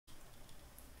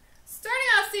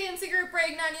Fancy Group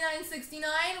break 99.69.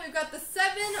 We've got the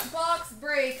 7-box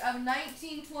break of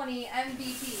 1920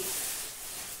 MVP.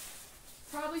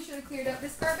 Probably should have cleared up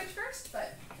this garbage first,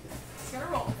 but just gonna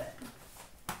roll with it.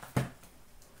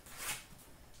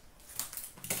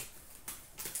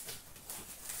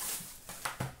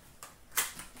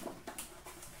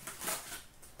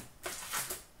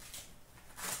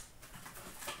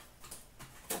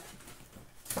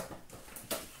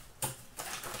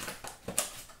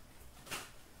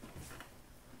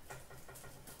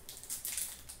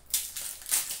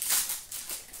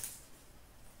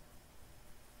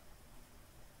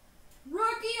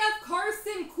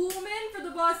 For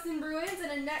the Boston Bruins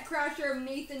and a net crasher of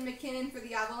Nathan McKinnon for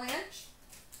the Avalanche.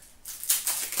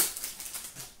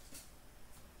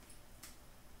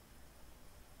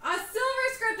 A silver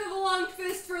script of a long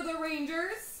fist for the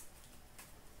Rangers.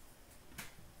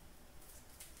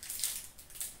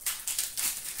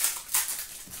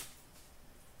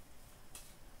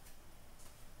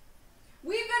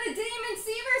 We've got a Damon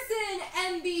Severson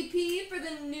MVP for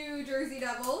the New Jersey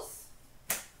Devils.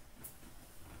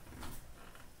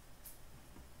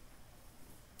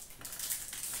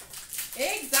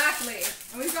 Exactly.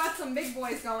 And we've got some big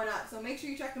boys going up, so make sure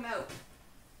you check them out.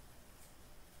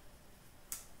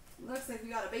 Looks like we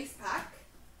got a base pack.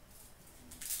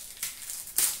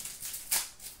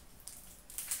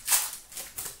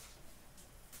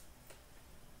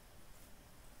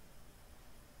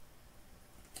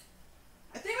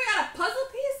 I think we got a puzzle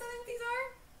piece, I think these are.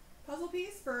 Puzzle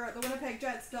piece for the Winnipeg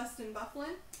Jets, Dustin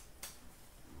Byfuglien.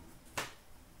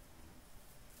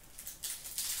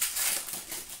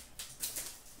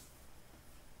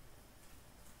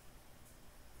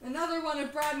 Another one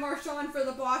of Brad Marchand for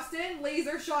the Boston.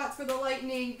 Laser shots for the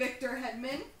Lightning, Victor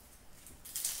Hedman.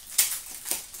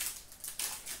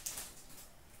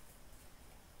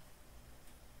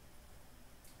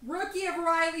 Rookie of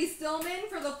Riley Stillman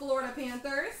for the Florida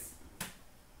Panthers.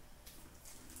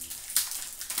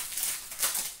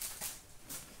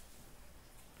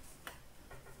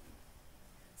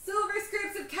 Silver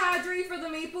scripts of Kadri for the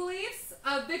Maple Leafs.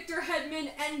 Victor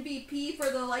Hedman MVP for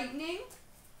the Lightning.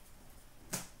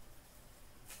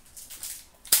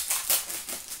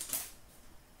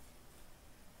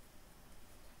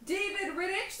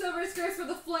 Silver scripts for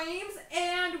the Flames,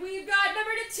 and we've got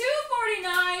number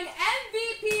 /249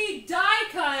 MVP die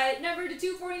cut, number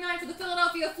 /249 for the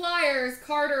Philadelphia Flyers,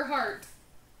 Carter Hart.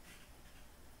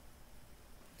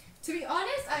 To be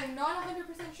honest, I'm not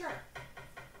 100% sure.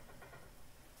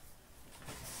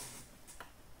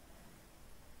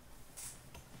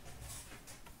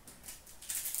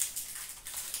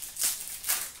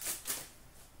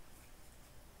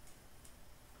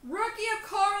 Rookie of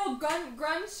Carl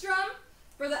Grundstrom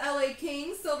for the LA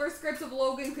Kings. Silver script of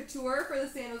Logan Couture for the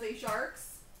San Jose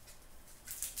Sharks.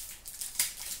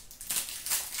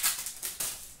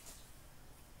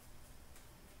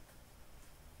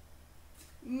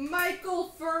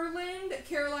 Michael Furland,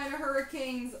 Carolina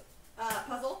Hurricanes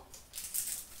puzzle.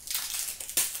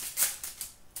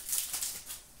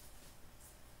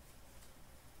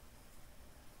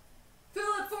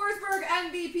 Philip Forsberg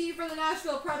MVP for the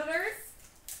Nashville Predators.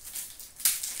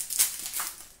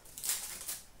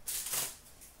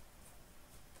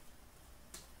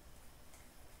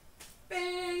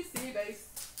 Base.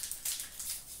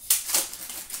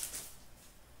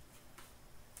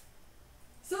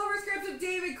 Silver script of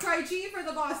David Krejci for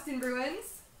the Boston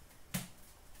Bruins.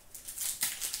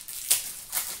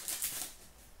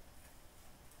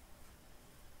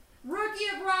 Rookie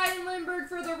of Ryan Lindbergh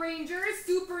for the Rangers.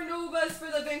 Supernovas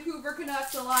for the Vancouver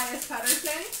Canucks, Elias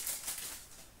Pettersson.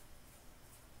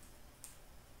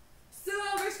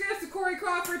 Silver scripts of Corey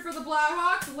Crawford for the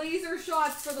Blackhawks. Laser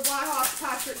shots for the Blackhawks,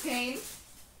 Patrick Kane.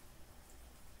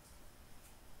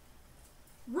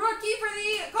 Rookie for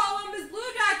the Columbus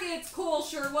Blue Jackets, Cole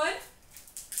Sherwood.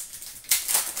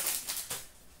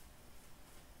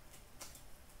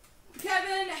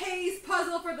 Kevin Hayes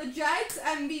puzzle for the Jets,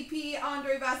 MVP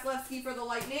Andrei Vasilevsky for the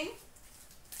Lightning.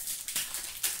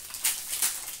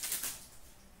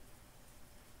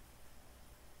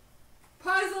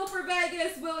 Puzzle for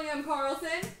Vegas, William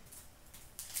Karlsson.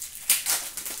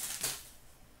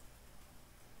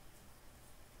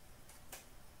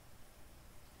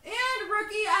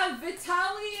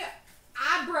 Vitaly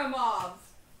Abramov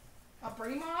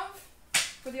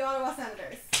for the Ottawa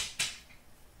Senators.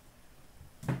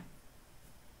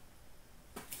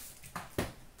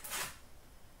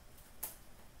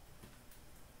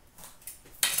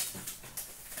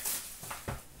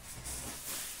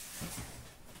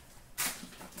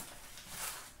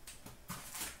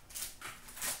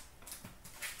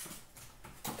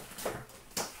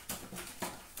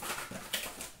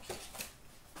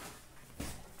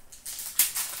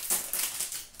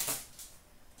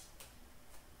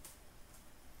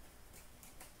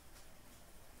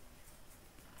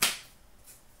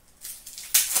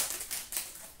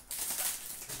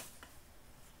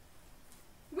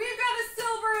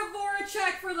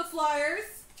 for the Flyers.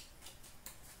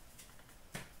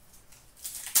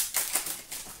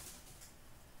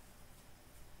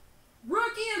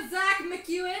 Rookie of Zach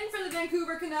McEwen for the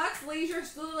Vancouver Canucks. Laser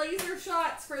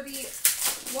shots for the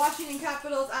Washington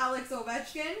Capitals, Alex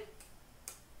Ovechkin.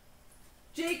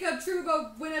 Jacob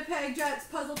Trouba, Winnipeg Jets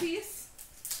puzzle piece.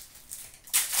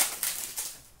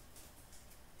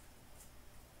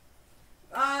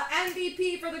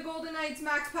 MVP for the Golden Knights,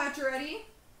 Max Pacioretty.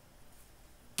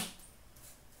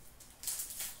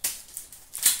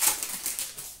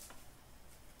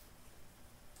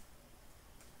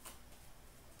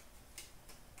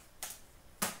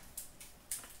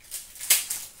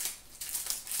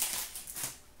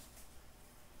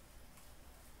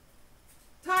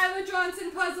 Tyler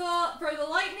Johnson puzzle for the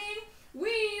Lightning.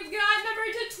 We've got number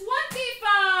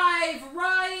 /25,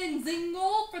 Ryan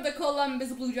Zingle for the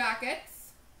Columbus Blue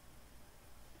Jackets.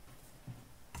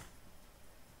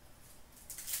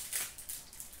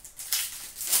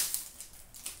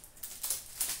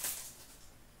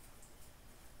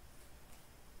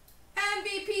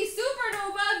 MVP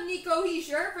Supernova, Nico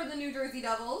Hischier for the New Jersey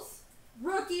Devils.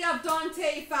 Rookie of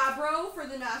Dante Fabro for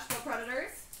the Nashville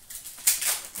Predators.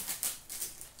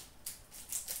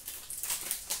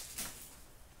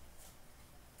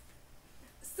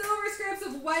 Silver scripts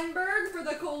of Wenberg for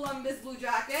the Columbus Blue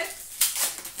Jackets.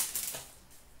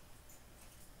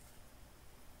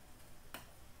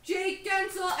 Jake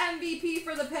Gensel, MVP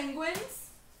for the Penguins.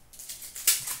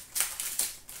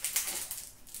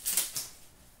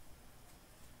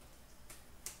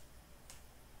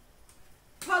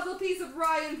 Puzzle piece of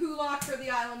Ryan Pulock for the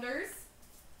Islanders.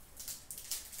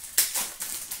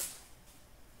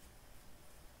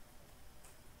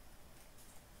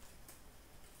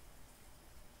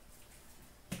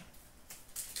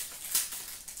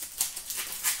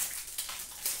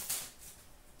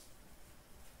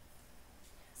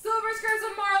 Silver scripts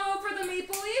of Marlowe for the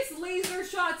Maple Leafs. Laser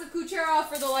shots of Kucherov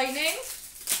for the Lightning.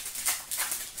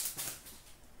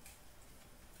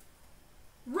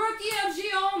 Rookie of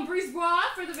Guillaume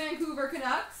Brisebois for the Vancouver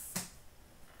Canucks.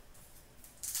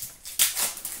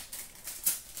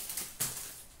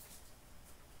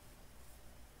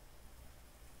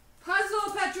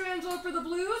 Puzzle Pietrangelo for the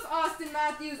Blues. Austin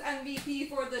Matthews, MVP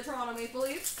for the Toronto Maple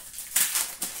Leafs.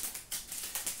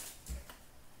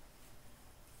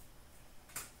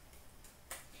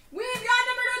 We've got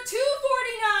number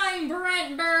 /249,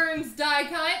 Brent Burns die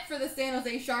cut for the San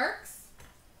Jose Sharks.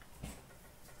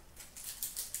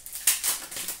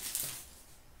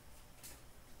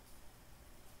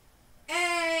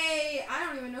 I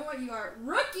don't even know what you are.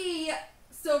 Rookie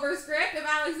silver script of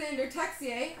Alexander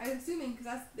Texier. I'm assuming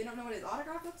because they don't know what his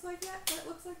autograph looks like yet. But it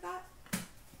looks like that.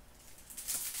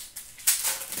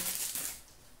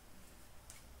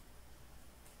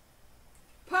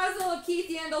 Puzzle of Keith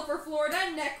Yandel for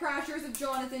Florida. Net crashers of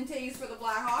Jonathan Toews for the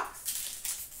Blackhawks.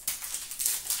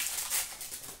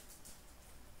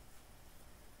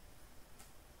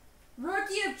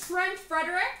 Rookie of Trent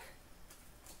Frederick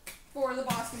for the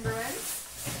Boston Bruins.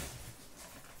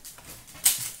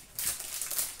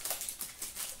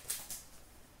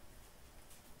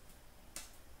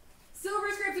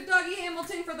 Silver script of Dougie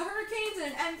Hamilton for the Hurricanes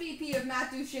and an MVP of Matt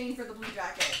Duchene for the Blue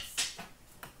Jackets.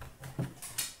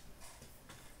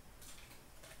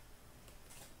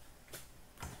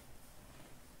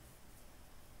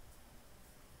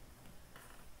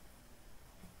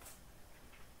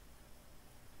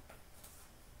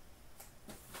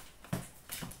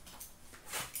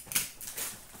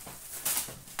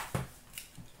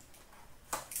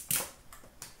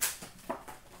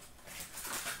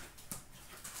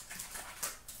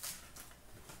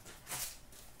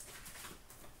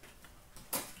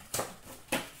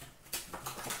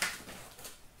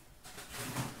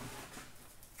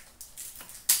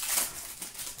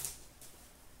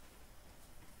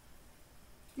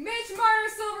 Mitch Marner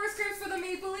silver scripts for the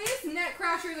Maple Leafs. Net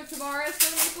crashers of Tavares for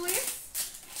the Maple Leafs.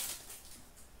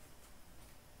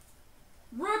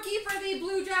 Rookie for the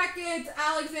Blue Jackets,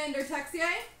 Alexander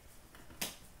Texier.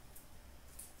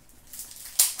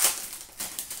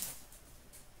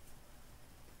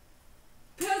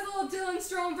 Puzzle of Dylan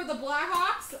Strome for the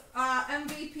Blackhawks.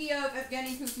 MVP of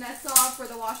Evgeny Kuznetsov for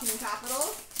the Washington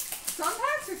Capitals. Some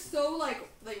packs are so like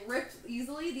ripped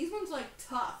easily. These ones are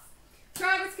tough.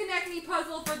 Travis Konechny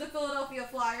puzzle for the Philadelphia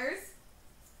Flyers.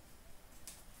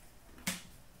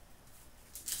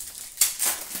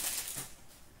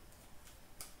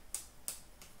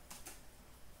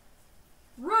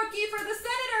 Rookie for the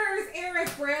Senators, Eric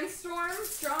Brandstrom.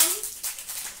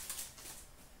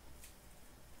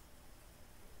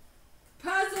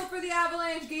 Puzzle for the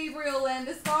Avalanche, Gabriel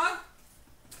Landeskog.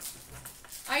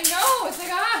 I know, it's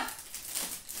like,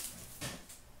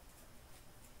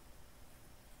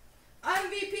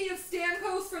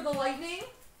 for the Lightning.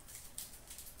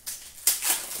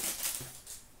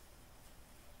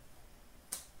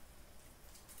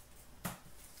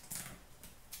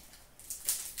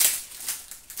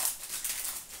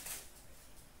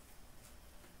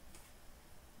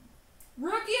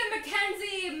 Rookie of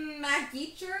Mackenzie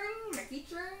McEachern?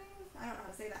 I don't know how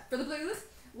to say that. For the Blues.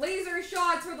 Laser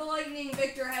shots for the Lightning,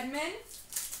 Victor Hedman.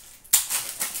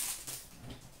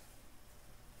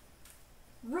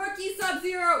 Rookie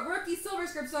Sub-Zero, rookie Silver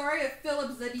Script, sorry, of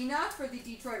Philip Zadina for the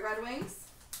Detroit Red Wings.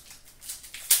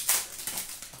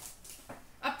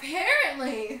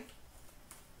 Apparently.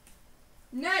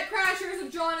 Net Crashers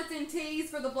of Jonathan Toews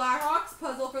for the Blackhawks.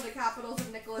 Puzzle for the Capitals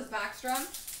of Nicholas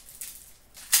Backstrom.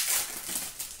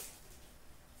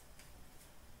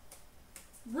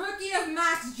 Rookie of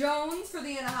Max Jones for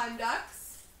the Anaheim Ducks.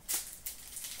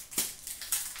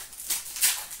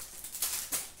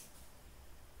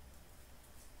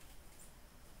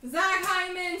 Zach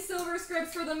Hyman, Silver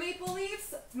Scripts for the Maple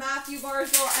Leafs. Matthew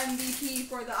Barzal, MVP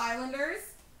for the Islanders.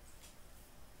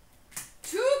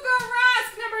 Tuukka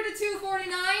Rask, number to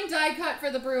 249, die cut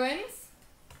for the Bruins.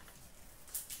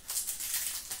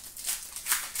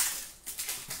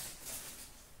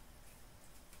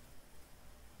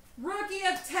 Rookie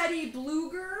of Teddy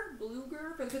Bluger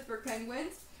for the Pittsburgh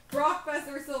Penguins. Brock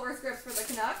Besser, Silver Scripts for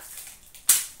the Canucks.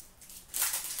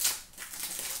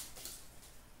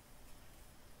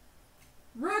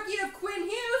 Rookie of Quinn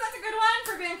Hughes, that's a good one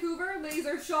for Vancouver.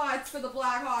 Laser shots for the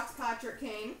Blackhawks, Patrick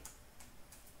Kane.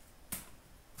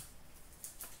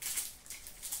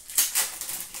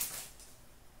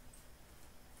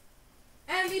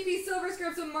 MVP Silver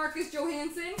Scripts of Marcus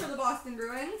Johansson for the Boston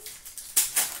Bruins.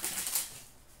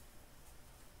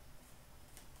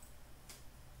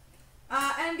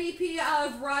 MVP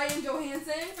of Ryan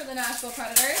Johansson for the Nashville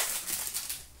Predators.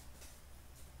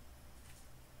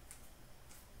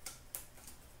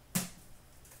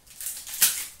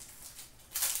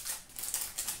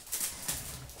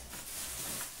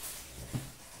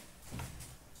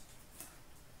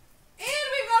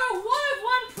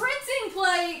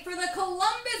 For the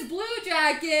Columbus Blue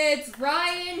Jackets,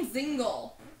 Ryan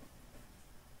Zingle.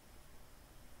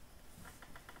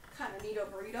 Kind of neato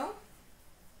burrito.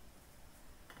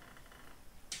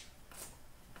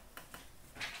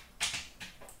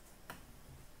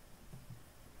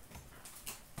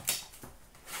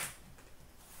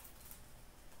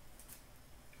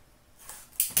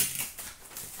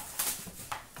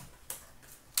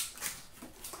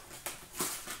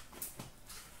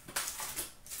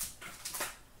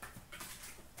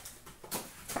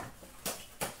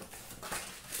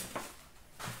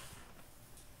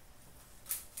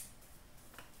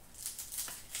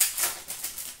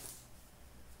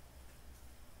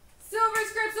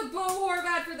 Of Bo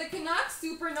Horvat for the Canucks.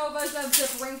 Supernovas of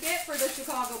Ziprinket for the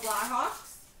Chicago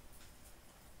Blackhawks.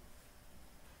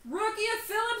 Rookie of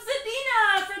Philip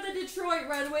Zadina for the Detroit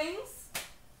Red Wings.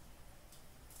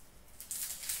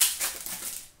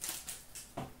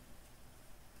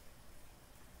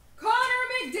 Connor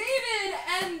McDavid,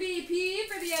 MVP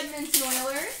for the Edmonton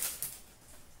Oilers.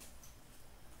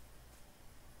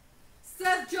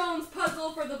 Seth Jones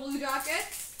puzzle for the Blue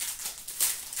Jackets.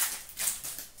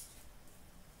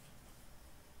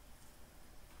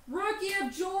 Rookie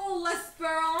of Joel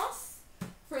L'Esperance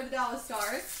for the Dallas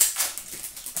Stars.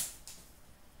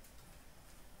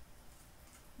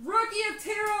 Rookie of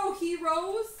Taro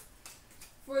Heroes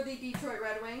for the Detroit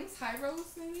Red Wings.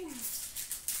 Heroes, maybe?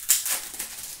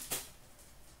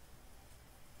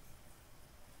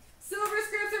 Silver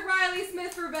Scripts of Riley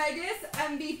Smith for Vegas.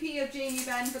 MVP of Jamie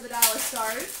Benn for the Dallas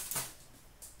Stars.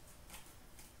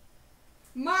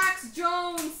 Max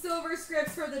Jones, Silver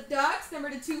Scripts for the Ducks. Number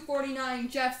to 249,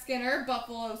 Jeff Skinner,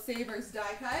 Buffalo Sabres die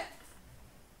cut.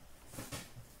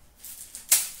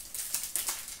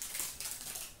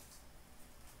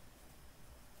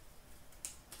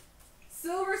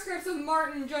 Silver Scripts of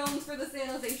Martin Jones for the San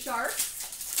Jose Sharks.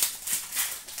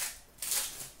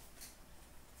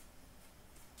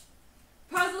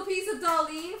 Puzzle piece of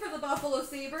Darlene for the Buffalo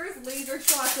Sabres. Laser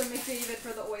shots of McDavid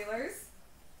for the Oilers.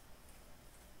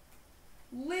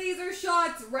 Laser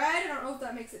shots red. I don't know if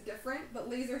that makes it different, but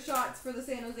laser shots for the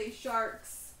San Jose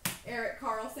Sharks, Erik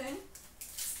Karlsson.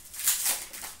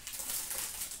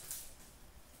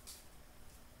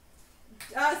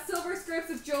 Silver Scripts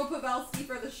of Joe Pavelski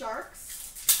for the Sharks.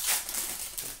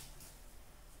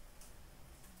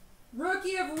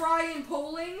 Rookie of Ryan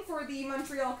Poling for the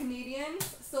Montreal Canadiens.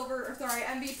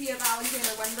 MVP of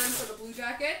Alexander Wenberg for the Blue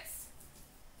Jackets.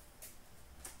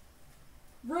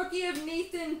 Rookie of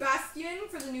Nathan Bastian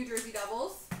for the New Jersey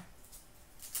Devils.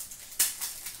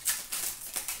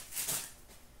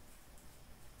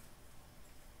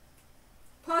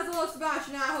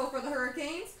 Sebastian Aho for the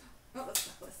Hurricanes. Oh, that's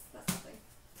necklace. That's nothing.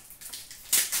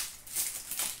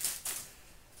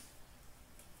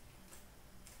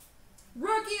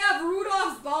 Rookie of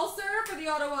Rudolph Balser for the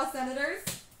Ottawa Senators.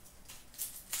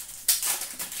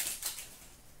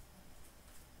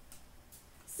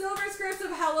 Silver scripts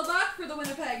of Hellebuck for the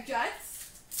Winnipeg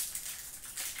Jets.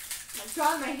 Oh my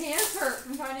God, my hands hurt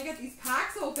from trying to get these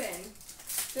packs open.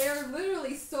 They are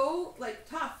literally so, like,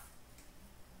 tough.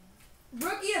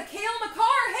 Rookie of Cale Makar.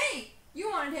 Hey, you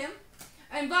wanted him.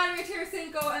 And Vladimir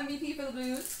Tarasenko, MVP for the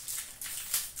Blues.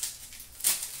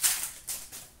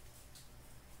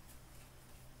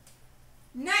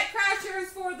 Net Crashers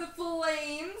for the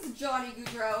Flames, Johnny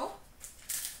Gaudreau.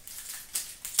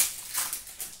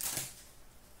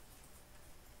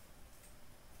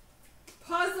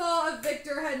 Puzzle of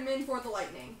Victor Hedman for the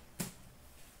Lightning.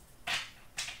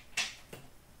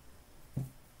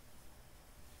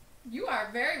 You are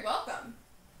very welcome.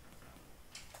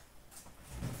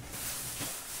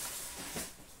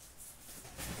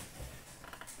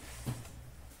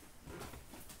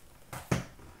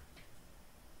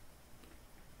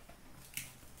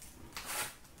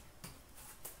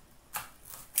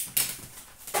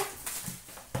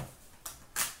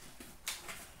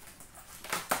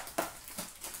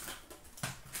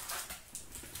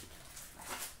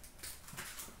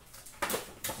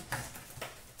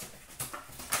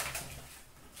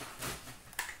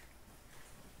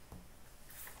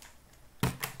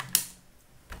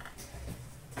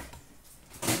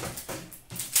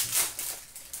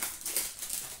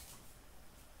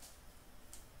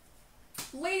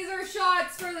 Laser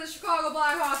shots for the Chicago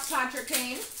Blackhawks, Patrick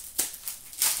Kane.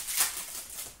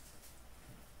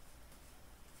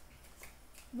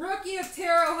 Rookie of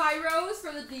Taro Hirose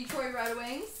for the Detroit Red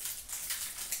Wings.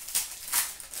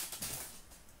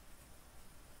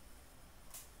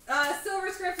 Silver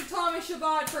script for Thomas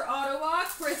Chabot for Ottawa.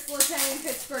 Chris Letang,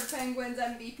 Pittsburgh Penguins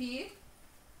MVP.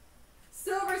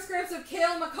 Silver scripts of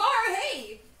Cale Makar,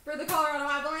 hey, for the Colorado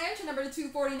Avalanche. And number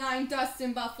 249,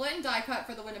 Dustin Byfuglien, die cut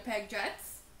for the Winnipeg Jets.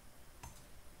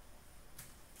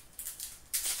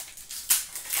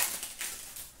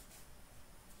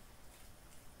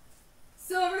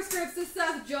 Silver scripts of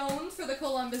Seth Jones for the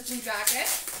Columbus Blue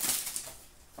Jackets.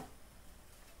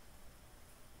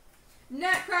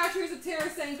 Net Crashers of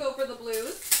Tarasenko for the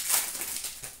Blues.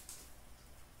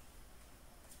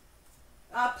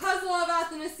 Puzzle of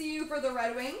Athanasiou for the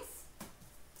Red Wings.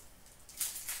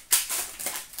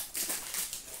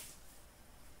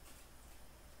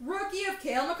 Rookie of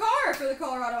Cale Makar for the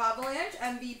Colorado Avalanche.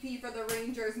 MVP for the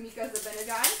Rangers, Mika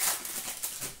Zibanejad.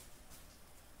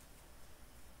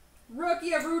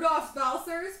 Rookie of Rudolph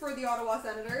Balsers for the Ottawa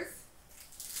Senators.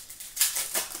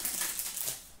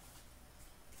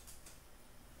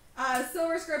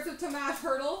 Silver scripts of Tomas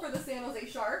Hertl for the San Jose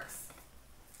Sharks.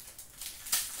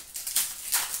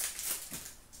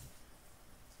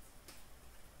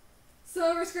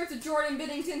 Silver script of Jordan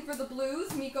Binnington for the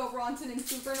Blues. Mikko Rantanen and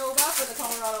Supernova for the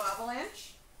Colorado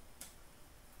Avalanche.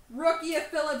 Rookie of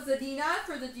Philip Zadina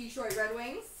for the Detroit Red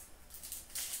Wings.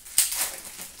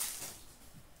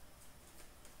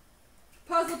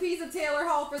 Puzzle piece of Taylor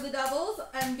Hall for the Devils.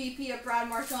 MVP of Brad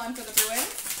Marchand for the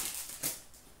Bruins.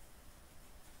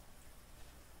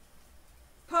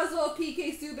 Puzzle of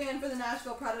PK Subban for the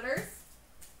Nashville Predators.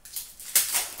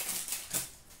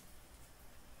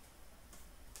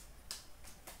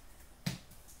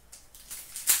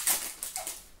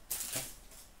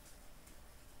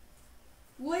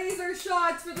 Laser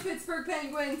shots for the Pittsburgh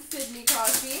Penguins, Sidney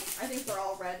Crosby. I think they're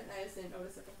all red. I just didn't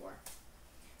notice it before.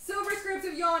 Silver scripts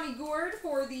of Yanni Gourde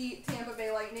for the Tampa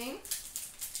Bay Lightning.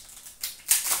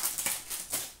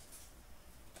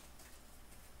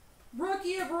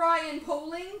 Rookie of Ryan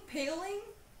Paling,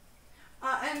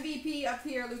 MVP of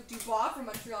Pierre-Luc Dubois from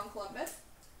Montreal and Columbus.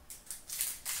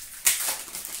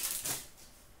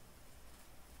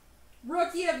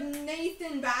 Rookie of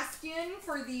Nathan Bastian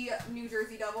for the New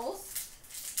Jersey Devils.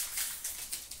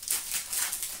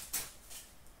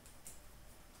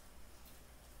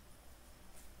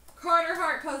 Carter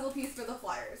Hart puzzle piece for the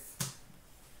Flyers.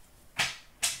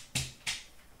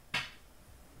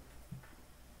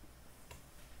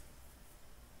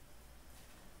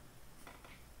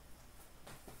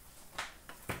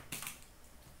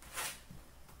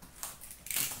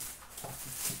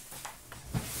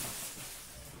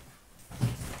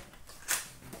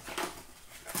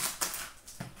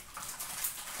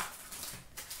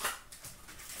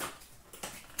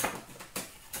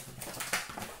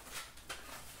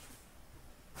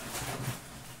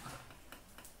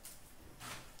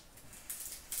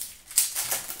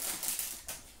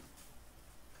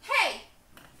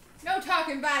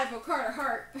 talking bad about Carter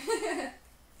Hart.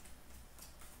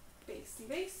 Basey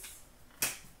base.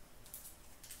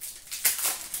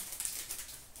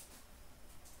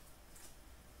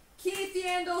 Keith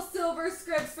Yandel silver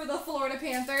scripts for the Florida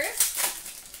Panthers.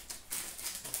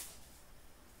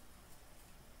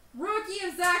 Rookie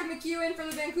of Zach McEwen for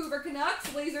the Vancouver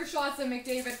Canucks. Laser shots of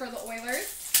McDavid for the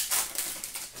Oilers.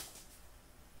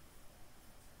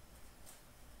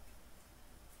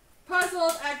 Puzzle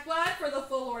of Ekblad for the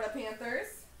Florida Panthers.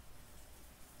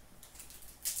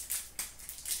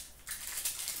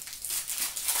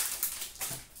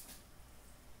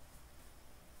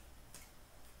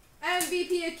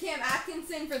 MVP of Cam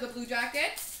Atkinson for the Blue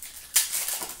Jackets.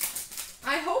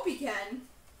 I hope he can.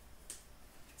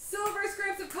 Silver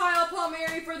scripts of Kyle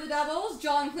Palmieri for the Devils.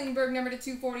 John Klingberg, number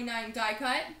 /249 die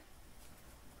cut.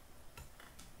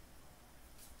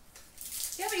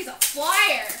 Yeah, but he's a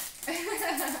flyer.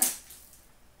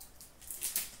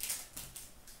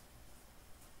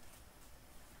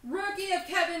 Rookie of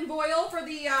Kevin Boyle for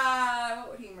the,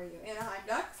 what team are you? Anaheim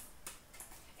Ducks.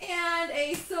 And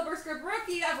a silver script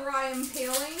rookie of Ryan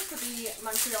Poehling for the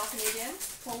Montreal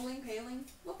Canadiens. Poehling,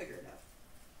 we'll figure it out.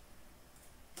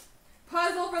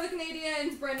 Puzzle for the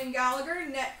Canadiens, Brendan Gallagher.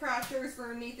 Net crashers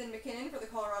for Nathan McKinnon for the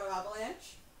Colorado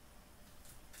Avalanche.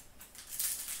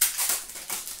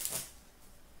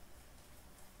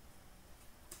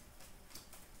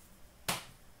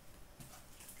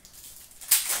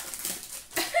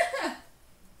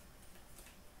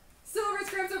 Silver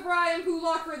scripts of Ryan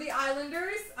Pulock for the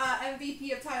Islanders.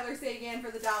 MVP of Tyler Seguin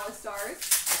for the Dallas Stars.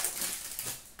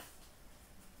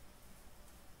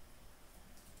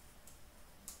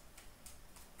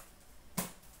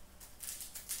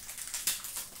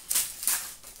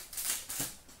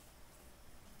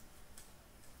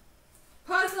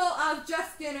 Of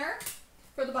Jeff Skinner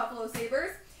for the Buffalo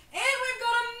Sabres. And we've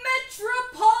got a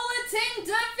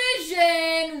Metropolitan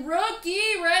Division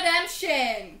Rookie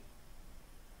Redemption.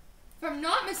 If I'm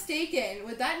not mistaken,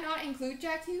 would that not include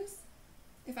Jack Hughes?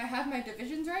 If I have my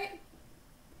divisions right?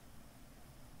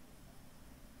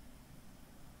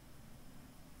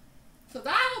 So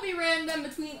that will be random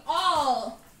between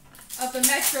all of the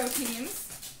Metro teams.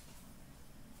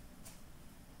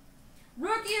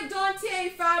 Rookie of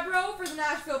Dante Fabro for the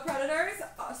Nashville Predators.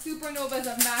 Supernovas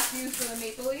of Matthews for the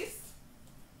Maple Leafs.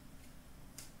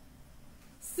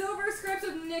 Silver scripts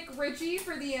of Nick Ritchie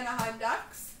for the Anaheim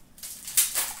Ducks.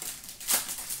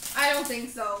 I don't think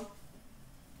so.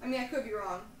 I mean, I could be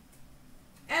wrong.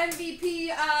 MVP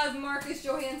of Marcus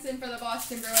Johansson for the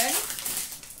Boston Bruins.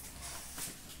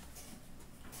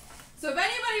 So if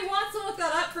anybody wants to look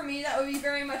that up for me, that would be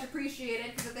very much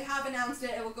appreciated, because if they have announced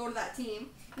it, it will go to that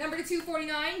team. Number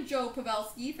 /249, Joe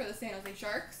Pavelski for the San Jose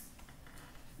Sharks.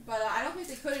 But I don't think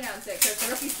they could announce it, because the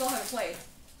rookies still haven't played.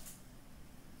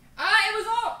 It was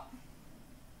all...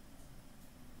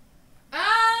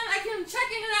 I can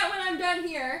check into that when I'm done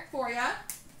here for ya.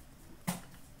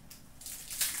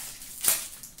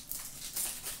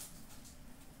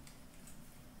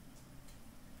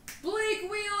 Blake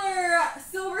Wheeler,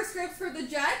 silver scripts for the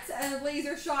Jets, and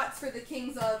laser shots for the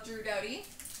Kings of Drew Doughty.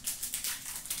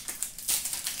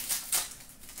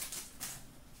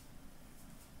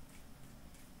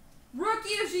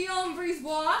 Rookie of Guillaume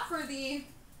Brisebois for the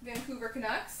Vancouver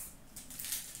Canucks.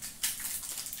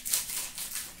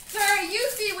 Sorry, you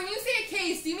see, when you say a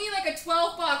case, do you mean like a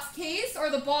 12-box case or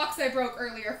the box I broke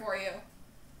earlier for you?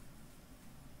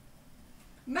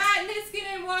 Matt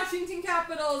Niskanen, Washington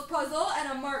Capitals puzzle, and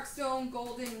a Mark Stone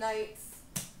Golden Knights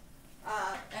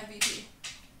MVP.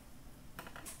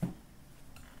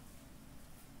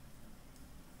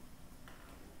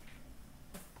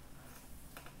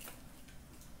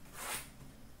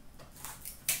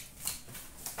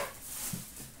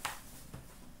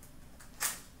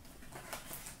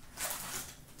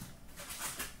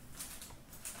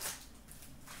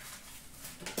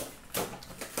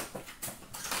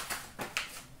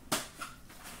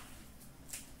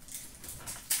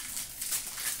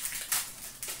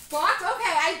 Box?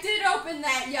 Okay, I did open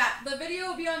that, yeah. The video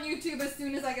will be on YouTube as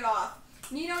soon as I get off.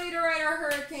 Nino Niederreiter,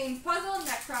 Hurricanes puzzle,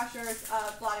 Net Crashers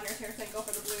of Vladimir Tarasenko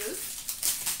for the Blues.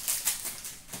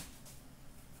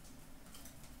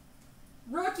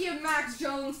 Rookie of Max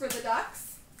Jones for the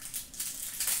Ducks.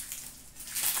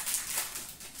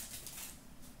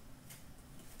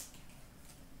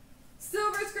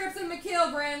 Silver scripts of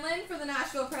Mikhail Granlund for the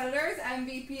Nashville Predators.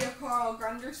 MVP of Carl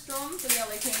Grunderstrom for the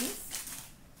LA Kings.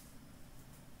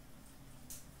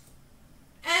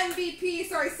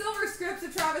 Silver scripts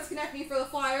of Travis Konechny for the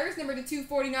Flyers. Number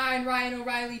 /249, Ryan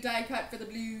O'Reilly die cut for the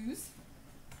Blues.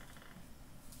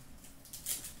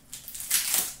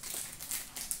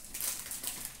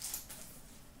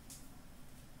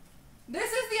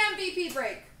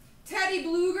 Teddy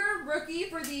Bluger, rookie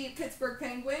for the Pittsburgh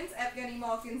Penguins. Evgeny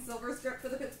Malkin, silver script for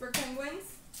the Pittsburgh Penguins.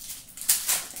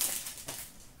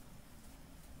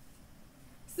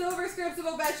 Silver scripts of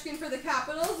Ovechkin for the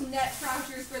Capitals. Net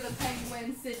crashers for the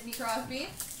Penguins, Sidney Crosby.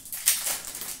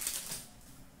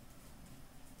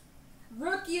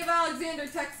 Rookie of Alexander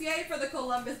Texier for the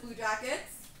Columbus Blue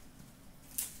Jackets.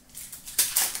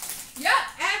 Yep,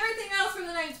 everything else from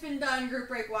the night's been done group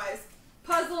break-wise.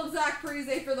 Puzzle of Zach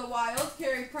Parise for the Wild.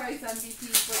 Carey Price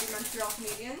MVP for the Montreal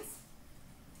Canadiens.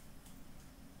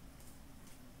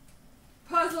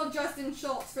 Puzzle of Justin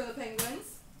Schultz for the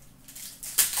Penguins.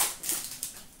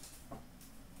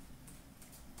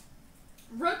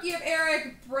 Rookie of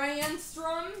Eric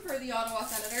Brandstrom for the Ottawa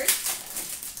Senators.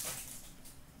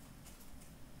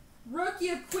 Rookie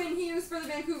of Quinn Hughes for the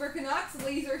Vancouver Canucks.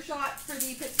 Laser shots for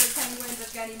the Pittsburgh Penguins of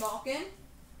Evgeny Malkin.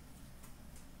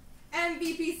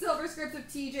 MVP silver script of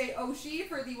TJ Oshie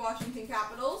for the Washington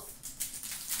Capitals.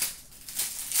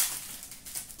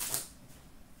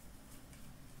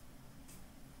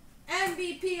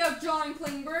 MVP of John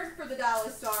Klingberg for the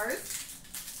Dallas Stars.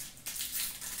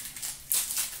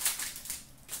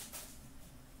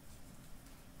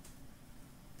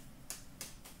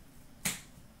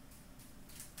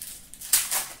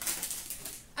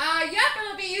 Yep,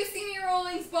 it'll be You See Me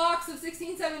Rolling's box of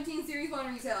 16-17 Series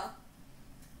 1 retail.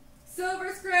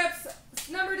 Silver scripts,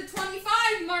 number to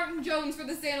 25, Martin Jones for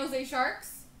the San Jose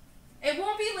Sharks. It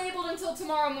won't be labeled until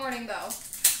tomorrow morning, though.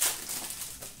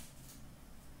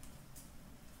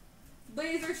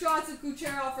 Laser shots of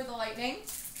Kucherov for the Lightning.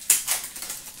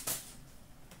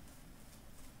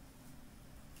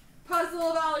 Puzzle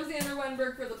of Alexander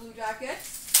Wenberg for the Blue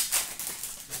Jackets.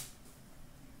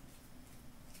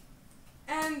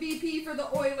 MVP for the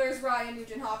Oilers, Ryan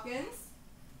Nugent-Hopkins.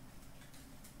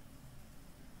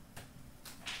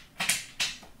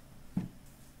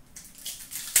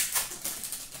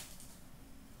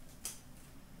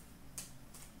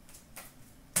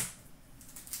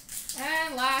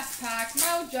 And last pack,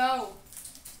 Mojo.